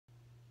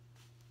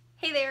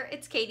Hey there,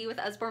 it's Katie with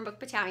Usborne Book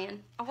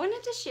Battalion. I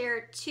wanted to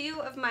share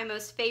two of my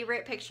most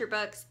favorite picture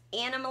books,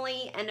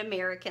 Animally and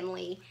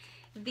Americanly.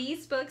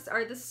 These books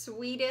are the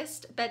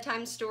sweetest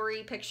bedtime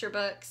story picture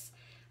books.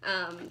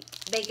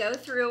 They go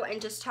through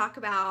and just talk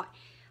about,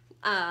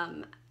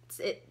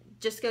 it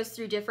just goes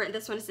through different,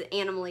 this one is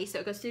Animally, so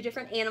it goes through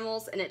different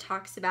animals and it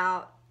talks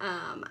about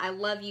I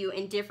love you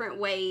in different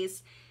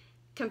ways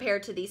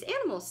compared to these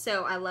animals.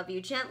 So I love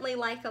you gently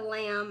like a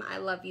lamb, I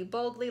love you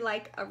boldly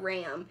like a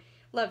ram,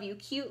 love you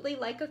cutely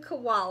like a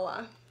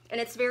koala.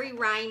 And it's very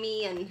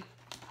rhymey and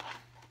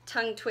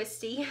tongue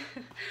twisty,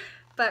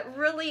 but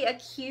really a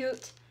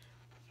cute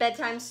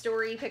bedtime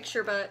story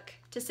picture book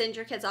to send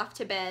your kids off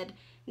to bed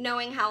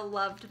knowing how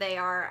loved they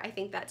are. I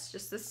think that's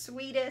just the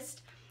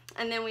sweetest.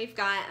 And then we've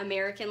got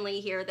Americanly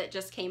here that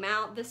just came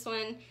out. This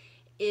one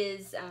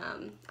is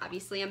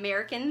obviously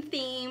American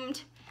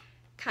themed,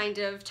 kind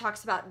of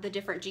talks about the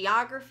different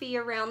geography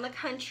around the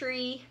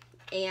country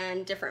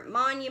and different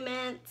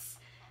monuments.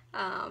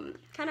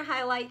 Kind of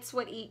highlights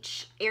what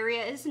each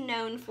area is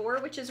known for,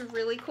 which is a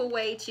really cool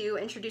way to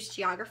introduce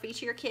geography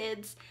to your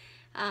kids,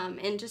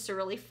 and just a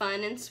really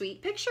fun and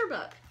sweet picture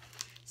book.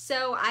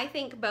 So I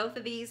think both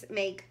of these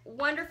make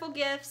wonderful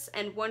gifts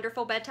and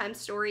wonderful bedtime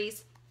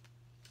stories.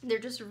 They're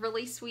just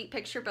really sweet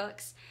picture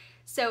books.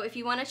 So if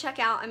you want to check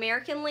out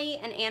Americanly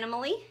and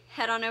Animally,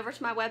 head on over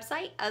to my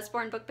website,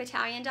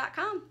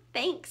 usbornebookbattalion.com.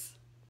 Thanks!